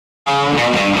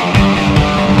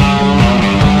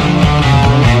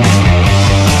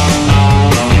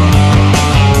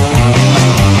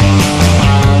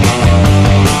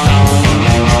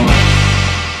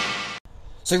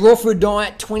So raw food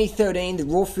diet 2013, the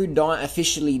raw food diet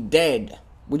officially dead.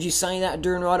 Would you say that,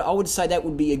 Durianrider? I would say that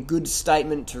would be a good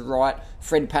statement to write.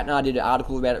 Fred Patnar did an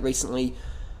article about it recently.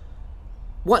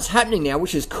 What's happening now,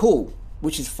 which is cool,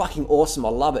 which is fucking awesome, I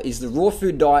love it, is the raw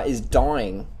food diet is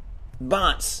dying.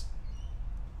 But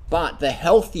the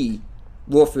healthy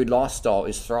raw food lifestyle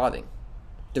is thriving.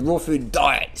 The raw food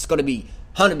diet, it's got to be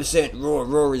 100% raw,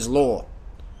 raw is law.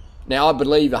 Now, I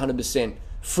believe 100%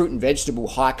 fruit and vegetable,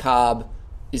 high carb,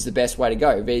 is the best way to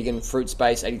go. Vegan,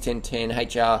 fruit-based, 80-10-10,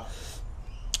 HR,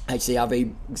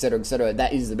 HCRV, etc., etc.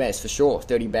 That is the best, for sure.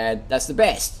 30 bad, that's the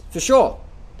best, for sure.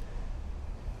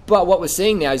 But what we're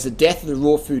seeing now is the death of the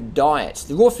raw food diet.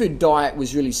 The raw food diet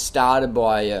was really started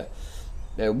by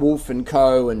Wolf and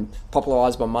Co. and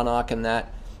popularised by Monarch and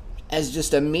that as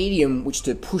just a medium which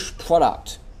to push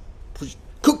product.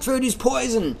 Cooked food is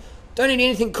poison. Don't eat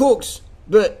anything cooked.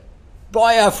 But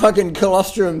buy our fucking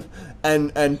colostrum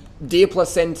and deer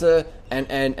placenta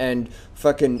and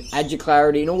fucking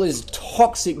adjeclarity and all this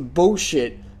toxic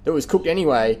bullshit that was cooked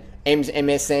anyway.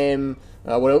 MSM,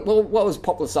 what was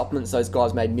popular supplements those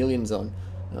guys made millions on?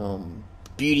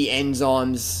 Beauty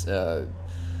enzymes,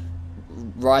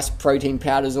 rice protein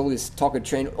powders, all this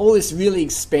tocotrine, all this really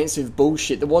expensive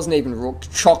bullshit that wasn't even raw.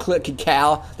 Chocolate,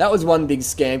 cacao, that was one big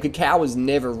scam. Cacao was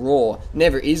never raw,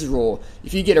 never is raw.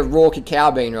 If you get a raw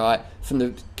cacao bean, right, from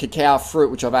the cacao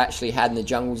fruit, which I've actually had in the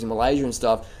jungles in Malaysia and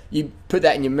stuff, you put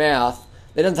that in your mouth,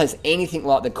 it doesn't taste anything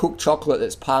like the cooked chocolate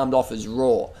that's palmed off as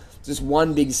raw. It's just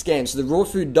one big scam. So the raw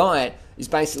food diet is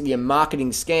basically a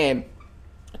marketing scam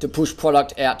to push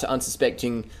product out to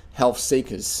unsuspecting health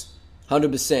seekers.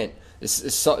 100%.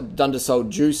 It's done to sell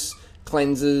juice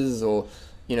cleansers or,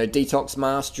 you know, detox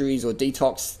masteries or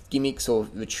detox gimmicks or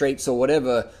retreats or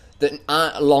whatever that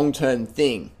aren't a long-term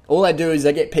thing. All they do is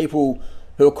they get people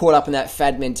who are caught up in that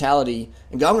fad mentality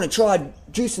and go, I'm going to try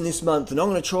juicing this month and I'm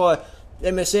going to try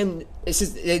MSM.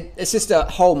 It's just a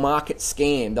whole market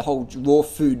scam. The whole raw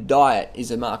food diet is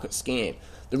a market scam.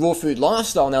 The raw food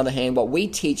lifestyle, on the other hand, what we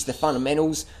teach, the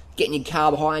fundamentals, getting your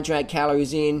carbohydrate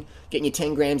calories in, getting your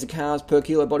 10 grams of carbs per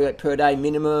kilo body weight per day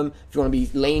minimum, if you want to be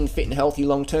lean, fit and healthy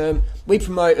long term. We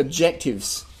promote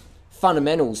objectives,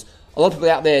 fundamentals. A lot of people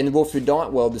out there in the raw food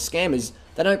diet world, the scammers,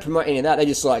 they don't promote any of that. They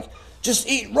just like, just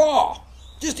eat raw.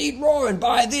 Just eat raw and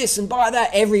buy this and buy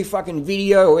that. Every fucking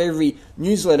video or every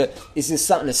newsletter is just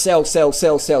something to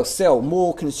sell.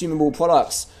 More consumable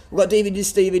products. We've got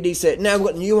this DVD set. Now we've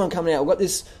got the new one coming out. We've got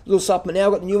this little supplement. Now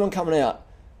we've got the new one coming out.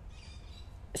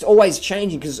 It's always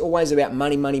changing because it's always about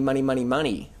money.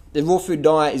 The raw food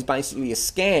diet is basically a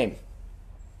scam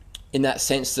in that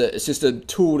sense that it's just a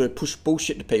tool to push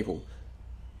bullshit to people.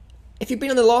 If you've been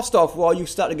on the lifestyle for a while, you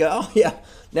start to go, oh yeah,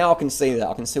 now I can see that.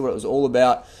 I can see what it was all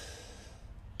about.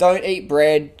 Don't eat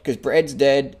bread because bread's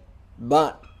dead,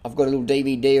 but I've got a little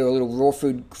DVD or a little raw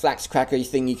food flax cracker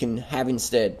thing you can have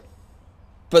instead.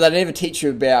 But they never teach you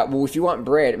about, well, if you want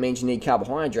bread, it means you need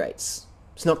carbohydrates.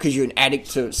 It's not because you're an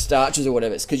addict to starches or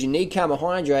whatever. It's because you need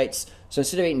carbohydrates. So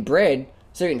instead of eating bread,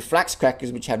 instead of eating flax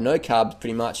crackers, which have no carbs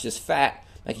pretty much, just fat,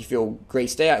 make you feel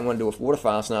greased out and want to do a water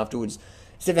fast afterwards,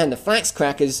 instead of having the flax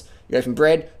crackers, you go from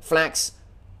bread, flax,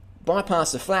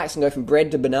 bypass the flax and go from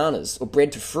bread to bananas or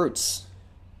bread to fruits.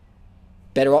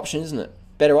 Better option, isn't it?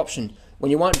 Better option.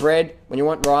 When you want bread, when you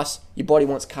want rice, your body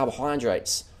wants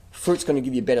carbohydrates. Fruit's going to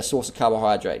give you a better source of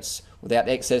carbohydrates without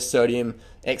excess sodium,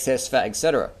 excess fat,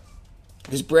 etc.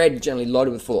 Because bread is generally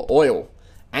loaded with full of oil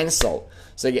and salt.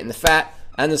 So you're getting the fat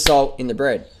and the salt in the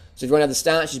bread. So if you want to have the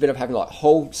starch, you're better off having like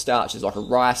whole starches like a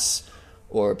rice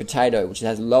or a potato, which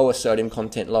has lower sodium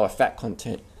content, lower fat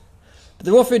content. But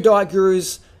the raw food diet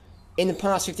gurus in the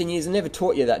past 15 years never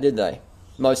taught you that, did they?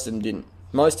 Most of them didn't.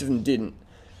 Most of them didn't.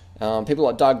 People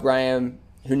like Doug Graham,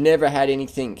 who never had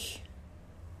anything,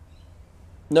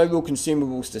 no real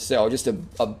consumables to sell, just a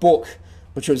book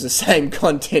which was the same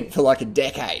content for like a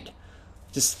decade.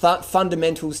 Just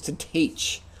fundamentals to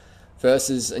teach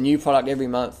versus a new product every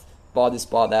month, buy this,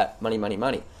 buy that,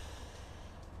 money.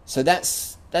 So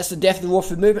that's the death of the raw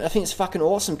food movement. I think it's fucking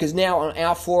awesome because now on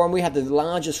our forum, we have the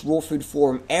largest raw food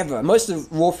forum ever. Most of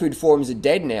the raw food forums are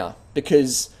dead now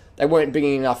because they weren't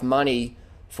bringing enough money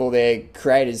for their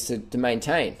creators to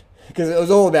maintain. Because it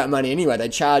was all about money anyway. They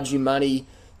charge you money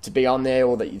to be on there,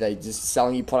 or they just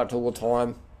selling you product all the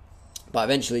time. But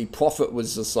eventually profit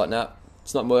was just like, nah,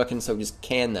 it's not working, so we just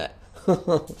can that.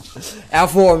 Our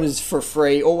forum is for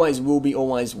free, always will be,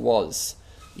 always was.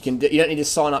 You don't need to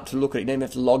sign up to look at it. You don't even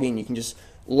have to log in. You can just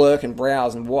lurk and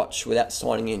browse and watch without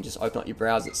signing in. Just open up your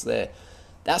browser, it's there.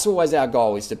 That's always our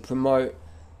goal, is to promote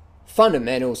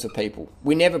fundamentals for people.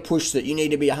 We never push that you need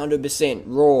to be 100%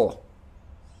 raw,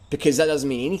 because that doesn't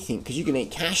mean anything, because you can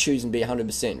eat cashews and be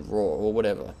 100% raw or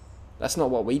whatever. That's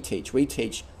not what we teach. We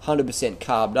teach 100%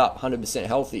 carved up, 100%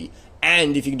 healthy,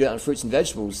 and if you can do it on fruits and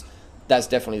vegetables, that's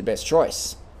definitely the best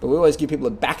choice. But we always give people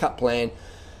a backup plan,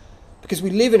 because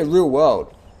we live in a real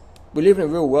world. We live in a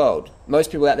real world.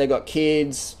 Most people out there got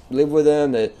kids, live with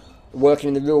them, they're working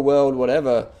in the real world,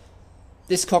 whatever.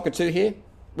 This cockatoo here,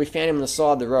 we found him on the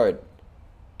side of the road,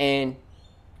 and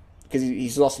because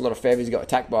he's lost a lot of feathers, he got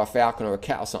attacked by a falcon or a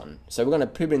cat or something. So we're going to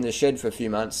put him in the shed for a few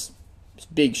months. It's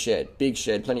big shed,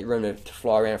 plenty of room to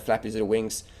fly around, flap his little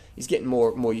wings. He's getting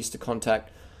more used to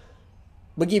contact.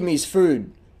 We give him his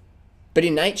food, but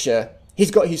in nature,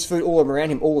 he's got his food all around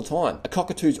him all the time. A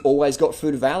cockatoo's always got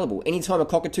food available. Anytime a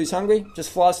cockatoo's hungry, just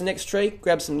flies to the next tree,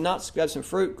 grabs some nuts, grabs some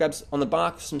fruit, grabs on the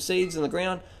bark some seeds on the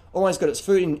ground. Always got its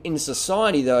food. In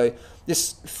society, though,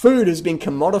 this food has been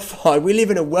commodified. We live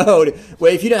in a world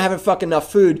where if you don't have fucking enough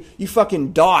food, you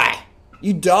fucking die.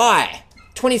 You die.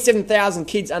 27,000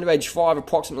 kids under age 5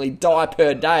 approximately die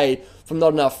per day from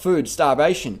not enough food,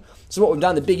 starvation. So what we've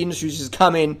done, the big industries just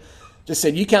come in, just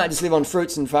said, you can't just live on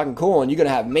fruits and fucking corn. You got to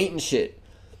have meat and shit.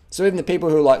 So even the people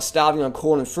who are like starving on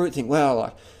corn and fruit think, well,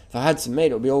 like, if I had some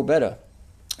meat, it would be all better.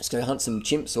 Let's go hunt some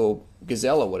chimps or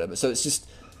gazelle or whatever. So it's just,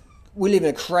 we live in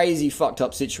a crazy, fucked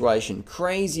up situation.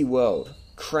 Crazy world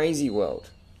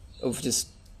of just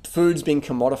foods being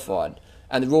commodified.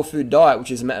 And the raw food diet,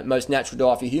 which is the most natural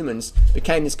diet for humans,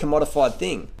 became this commodified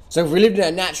thing. So if we lived in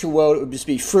a natural world, it would just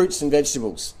be fruits and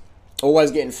vegetables.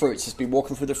 Always getting fruits. Just be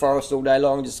walking through the forest all day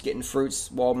long, just getting fruits,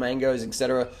 wild mangoes,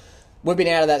 etc. We've been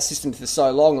out of that system for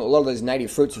so long that a lot of those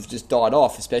native fruits have just died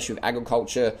off, especially with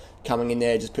agriculture coming in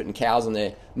there, just putting cows on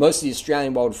there. Most of the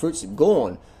Australian wild fruits have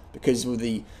gone because of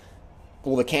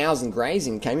all the cows and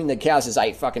grazing came in. The cows just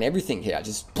ate fucking everything here.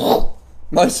 Just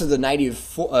most of the native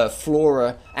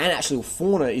flora and actual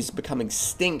fauna is becoming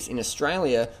extinct in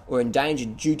Australia or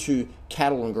endangered due to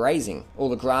cattle and grazing. All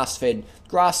the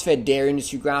grass-fed dairy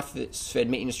industry, grass-fed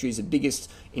meat industry is the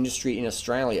biggest industry in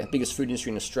Australia, biggest food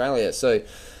industry in Australia. So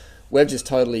we've just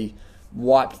totally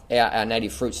wiped out our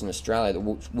native fruits in Australia that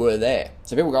were there.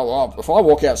 So people go, well, if I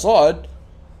walk outside,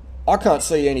 I can't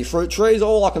see any fruit trees.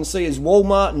 All I can see is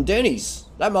Walmart and Denny's.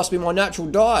 That must be my natural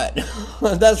diet.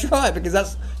 That's right, because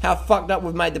that's how fucked up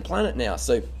we've made the planet now.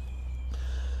 So,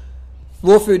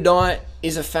 raw food diet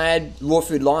is a fad. Raw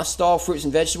food lifestyle, fruits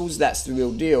and vegetables, that's the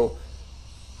real deal.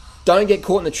 Don't get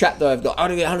caught in the trap, though. I've got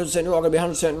to get 100% raw, I've got to be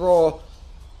 100% raw.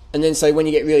 And then, so when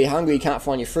you get really hungry, you can't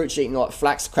find your fruits, you're eating like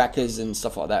flax crackers and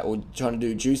stuff like that, or trying to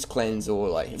do a juice cleanse, or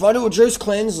like, if I do a juice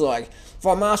cleanse, like, if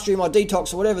I master my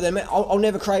detox or whatever, then I'll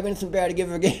never crave anything bad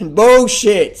ever again.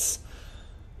 Bullshit.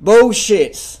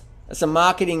 That's a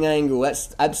marketing angle.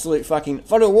 That's absolute fucking,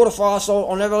 if I do a water fast,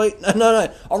 I'll never eat,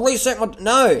 no, I'll reset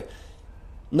my,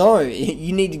 no,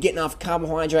 you need to get enough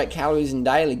carbohydrate calories in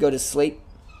daily, go to sleep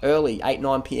early, 8,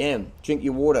 9 p.m, drink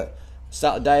your water.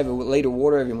 Start the day with a litre of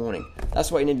water every morning.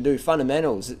 That's what you need to do.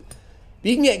 Fundamentals.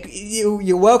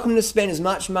 You're welcome to spend as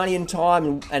much money and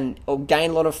time and or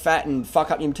gain a lot of fat and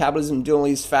fuck up your metabolism and do all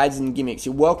these fads and gimmicks.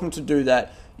 You're welcome to do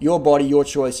that. Your body, your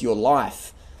choice, your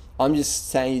life. I'm just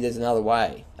saying there's another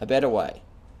way, a better way.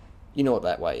 You know what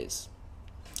that way is.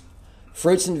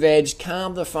 Fruits and veg,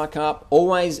 calm the fuck up.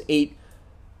 Always eat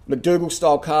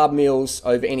McDougall-style carb meals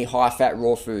over any high-fat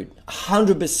raw food.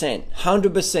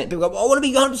 100%. People go, I want to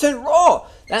be 100% raw.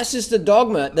 That's just a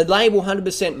dogma. The label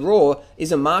 100% raw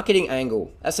is a marketing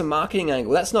angle. That's a marketing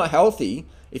angle. That's not healthy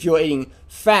if you're eating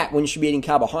fat when you should be eating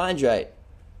carbohydrate.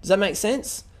 Does that make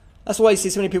sense? That's why you see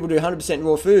so many people do 100%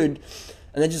 raw food,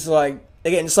 and they're just like,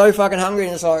 they're getting so fucking hungry,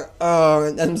 and it's like, oh,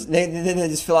 and then they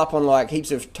just fill up on like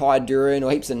heaps of Thai durian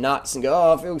or heaps of nuts and go,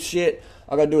 oh, I feel shit.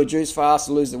 I got to do a juice fast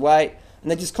to lose the weight. And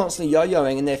they're just constantly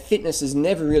yo-yoing, and their fitness is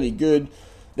never really good.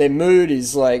 Their mood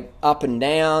is like up and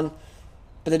down,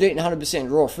 but they're eating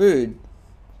 100% raw food.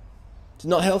 It's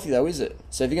not healthy though, is it?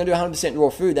 So if you're going to do 100%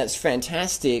 raw food, that's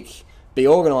fantastic. Be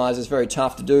organised. It's very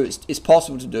tough to do. It's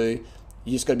possible to do.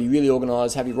 You just got to be really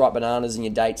organised, have your right bananas and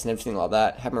your dates and everything like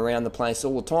that. Have them around the place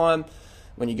all the time.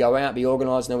 When you go out, be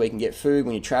organised, know where you can get food.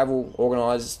 When you travel,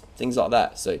 organised, things like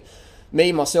that. So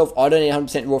me, myself, I don't eat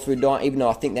 100% raw food diet, even though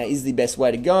I think that is the best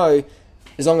way to go.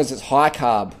 As long as it's high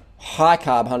carb,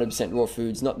 100% raw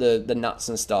foods, not the nuts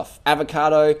and stuff.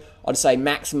 Avocado, I'd say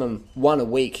maximum 1 a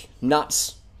week.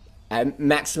 Nuts, a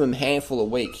maximum handful a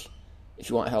week if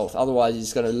you want health. Otherwise, you're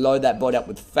just going to load that body up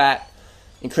with fat,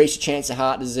 increase your chance of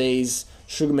heart disease,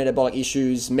 sugar metabolic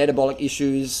issues,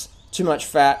 too much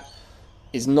fat.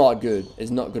 is not good.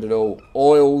 It's not good at all.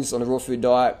 Oils on a raw food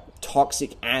diet,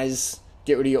 toxic as.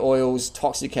 Get rid of your oils,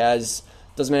 toxic as.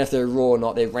 Doesn't matter if they're raw or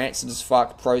not. They're rancid as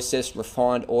fuck, processed,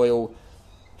 refined oil.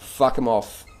 Fuck them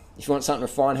off. If you want something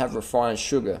refined, have refined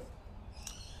sugar.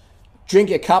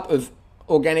 Drink a cup of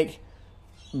organic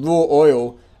raw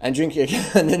oil and drink it.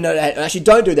 And then, no, actually,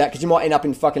 don't do that because you might end up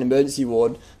in fucking emergency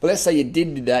ward. But let's say you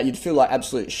did do that, you'd feel like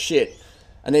absolute shit.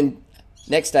 And then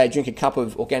next day, drink a cup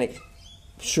of organic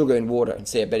sugar and water and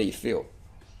see how better you feel.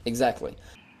 Exactly.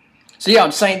 So yeah,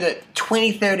 I'm saying that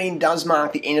 2013 does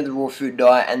mark the end of the raw food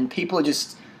diet, and people are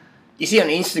just, you see on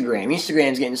Instagram,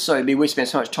 Instagram's getting so big, we spend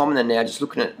so much time on there now just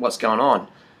looking at what's going on.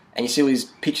 And you see all these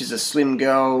pictures of slim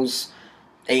girls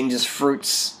eating just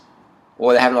fruits,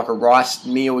 or they're having like a rice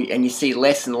meal, and you see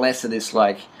less and less of this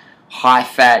like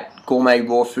high-fat gourmet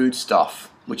raw food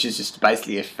stuff, which is just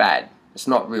basically a fad. It's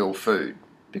not real food,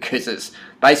 because it's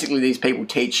basically these people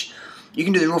teach, you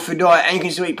can do the raw food diet and you can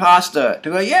still eat pasta.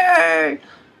 People go, yay!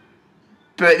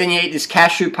 But then you eat this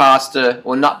cashew pasta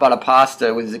or nut butter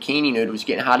pasta with zucchini noodles, you're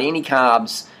getting hardly any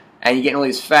carbs, and you're getting all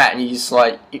this fat, and you just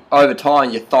like, over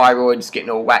time, your thyroid's getting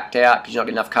all whacked out because you're not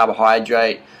getting enough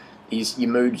carbohydrate, your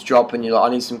mood's dropping, you're like,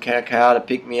 I need some cacao to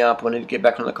pick me up, I need to get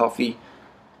back on the coffee.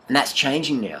 And that's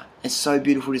changing now. It's so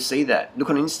beautiful to see that. Look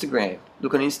on Instagram.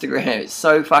 Look on Instagram. It's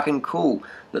so fucking cool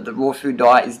that the raw food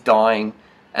diet is dying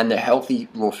and the healthy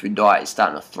raw food diet is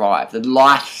starting to thrive. The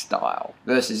lifestyle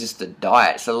versus just the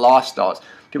diet. It's the lifestyles.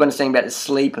 People understand about the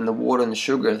sleep and the water and the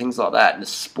sugar and things like that, and the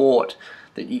sport.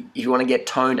 That if you want to get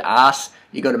toned ass,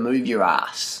 you got to move your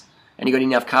ass. And you got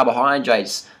enough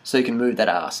carbohydrates so you can move that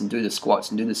ass and do the squats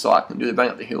and do the cycling, do the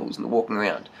running up the hills and the walking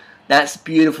around. That's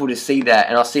beautiful to see that.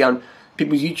 And I see on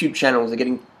people's YouTube channels, they're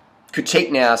getting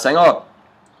critiqued now saying, oh,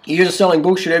 you're just selling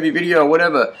bullshit every video or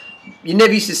whatever. You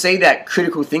never used to see that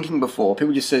critical thinking before.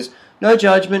 People just says, no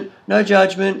judgment, not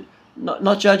judging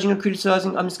or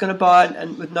criticizing. I'm just going to buy it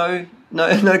and with no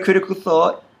critical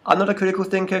thought. I'm not a critical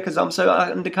thinker because I'm so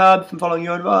undercarb from following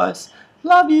your advice.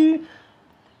 Love you.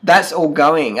 That's all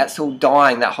going. That's all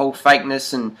dying. That whole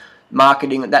fakeness and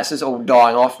marketing, that's just all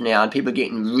dying off now. And people are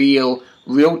getting real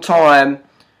time.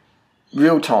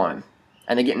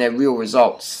 And they're getting their real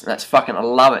results. And that's fucking, I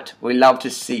love it. We love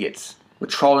to see it. We're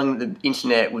trolling the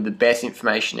internet with the best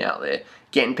information out there.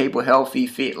 Getting people healthy,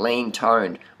 fit, lean,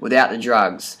 toned. Without the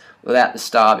drugs. Without the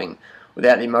starving.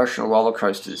 Without the emotional roller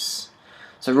coasters.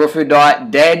 So raw food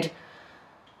diet, dead.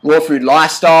 Raw food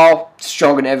lifestyle,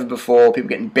 stronger than ever before. People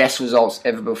getting best results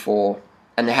ever before.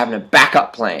 And they're having a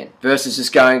backup plan. Versus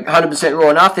just going 100%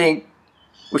 raw nothing.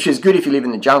 Which is good if you live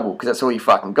in the jungle, because that's all you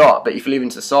fucking got. But if you live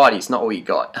in society, it's not all you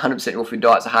got. 100% raw food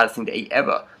diet is the hardest thing to eat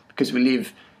ever. Because we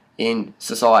live in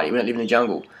society. We don't live in the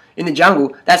jungle. In the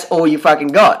jungle, that's all you fucking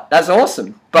got. That's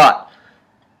awesome. But,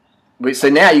 so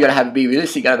now you've got to be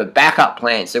realistic. You've got to have a backup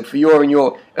plan. So if you're in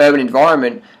your urban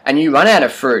environment and you run out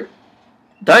of fruit,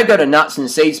 don't go to nuts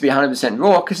and seeds to be 100%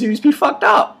 raw, because you'll just be fucked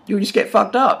up. You'll just get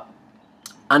fucked up.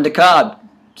 Undercarb,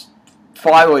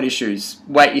 thyroid issues,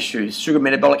 weight issues, sugar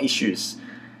metabolic issues.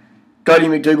 Go to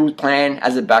your McDougall's plan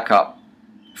as a backup.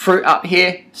 Fruit up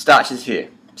here, starches here.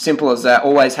 Simple as that.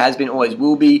 Always has been, always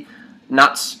will be.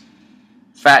 Nuts,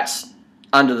 fats,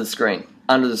 under the screen.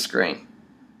 Under the screen.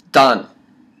 Done.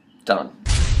 Done.